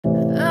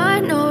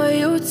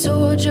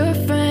told your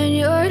friend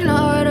you're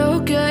not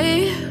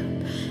okay?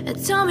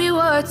 And tell me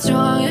what's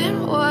wrong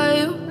and why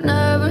you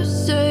never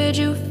said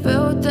you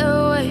felt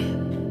that way.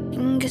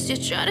 And guess you're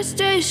trying to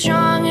stay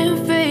strong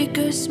and fake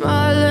a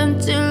smile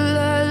until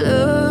I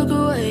look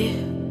away.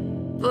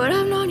 But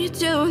I've known you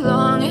too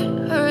long,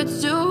 it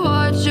hurts to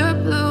watch your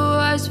blue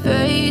eyes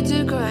fade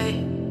to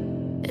gray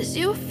as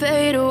you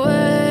fade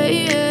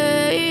away,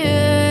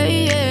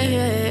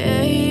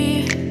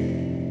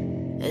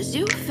 as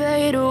you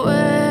fade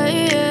away.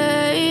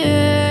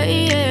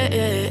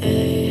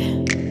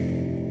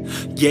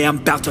 Yeah, I'm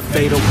about to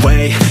fade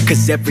away,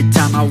 cause every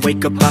time I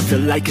wake up I feel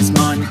like it's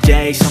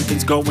Monday.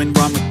 Something's going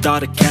wrong with all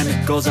the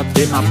chemicals up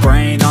in my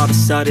brain. All of a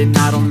sudden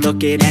I don't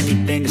look at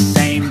anything the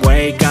same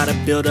way. Gotta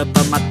build up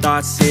of my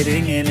thoughts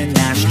sitting in an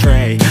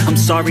ashtray. I'm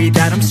sorry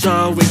that I'm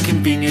so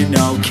inconvenient,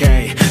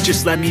 okay?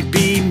 Just let me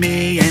be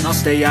me and I'll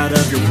stay out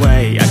of your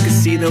way. I can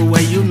see the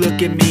way you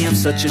look at me, I'm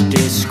such a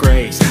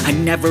disgrace. I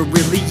never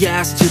really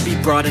asked to be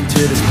brought into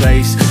this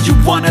place. You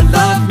wanna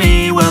love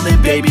me? Well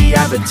then baby,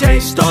 have a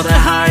taste. All the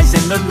highs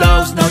and the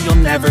lows, no,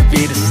 you'll never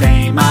be the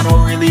same. I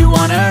don't really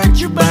wanna hurt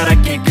you, but I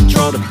can't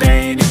control the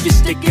pain. If you're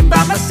sticking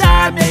by my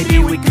side, maybe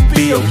we could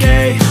be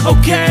okay.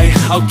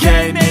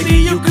 Okay, maybe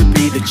you could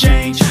be the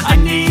change I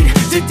need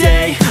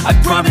today. I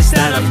promise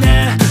that I've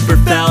never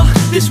felt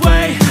this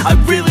way. I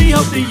really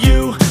hope that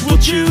you will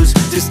choose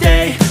to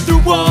stay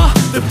through all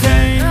the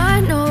pain.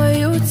 I know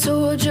you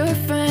told your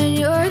friend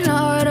you're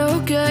not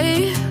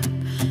okay.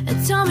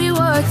 And tell me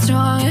what's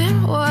wrong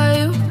and why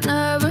you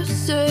never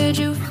said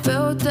you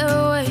felt that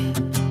way.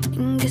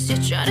 Guess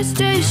you're trying to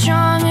stay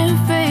strong and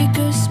fake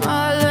a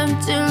smile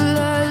until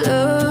I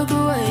look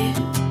away.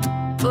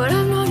 But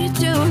I've known you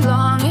too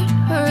long, it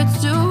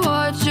hurts to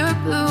watch your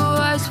blue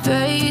eyes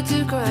fade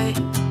to gray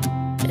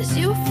as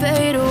you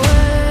fade away.